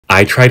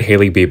I tried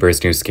Hailey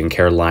Biebers' new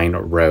skincare line,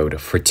 Rhode,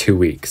 for 2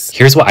 weeks.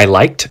 Here's what I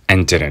liked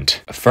and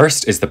didn't.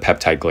 First is the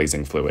peptide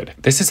glazing fluid.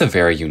 This is a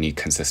very unique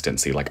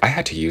consistency. Like, I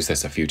had to use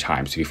this a few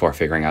times before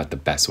figuring out the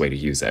best way to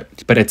use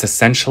it. But it's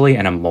essentially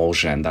an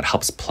emulsion that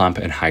helps plump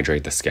and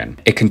hydrate the skin.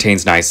 It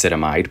contains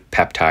niacinamide,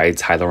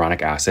 peptides,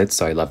 hyaluronic acid,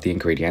 so I love the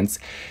ingredients.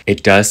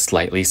 It does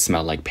slightly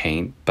smell like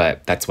paint,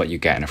 but that's what you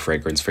get in a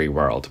fragrance-free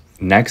world.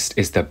 Next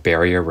is the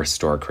Barrier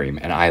Restore Cream,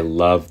 and I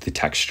love the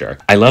texture.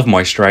 I love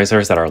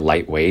moisturizers that are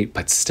lightweight,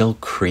 but still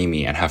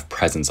creamy and have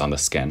presence on the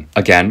skin.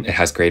 Again, it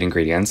has great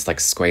ingredients like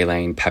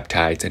squalane,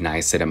 peptides, and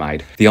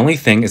niacinamide. The only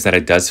thing is that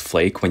it does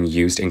flake when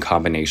used in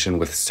combination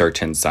with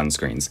certain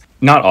sunscreens.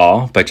 Not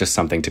all, but just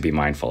something to be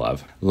mindful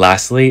of.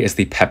 Lastly is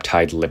the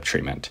Peptide Lip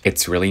Treatment.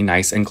 It's really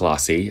nice and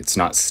glossy, it's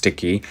not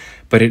sticky,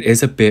 but it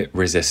is a bit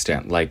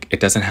resistant. Like, it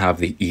doesn't have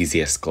the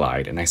easiest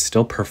glide, and I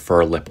still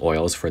prefer lip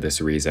oils for this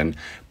reason,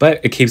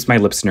 but it keeps my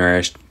lips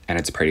nourished and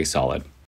it's pretty solid.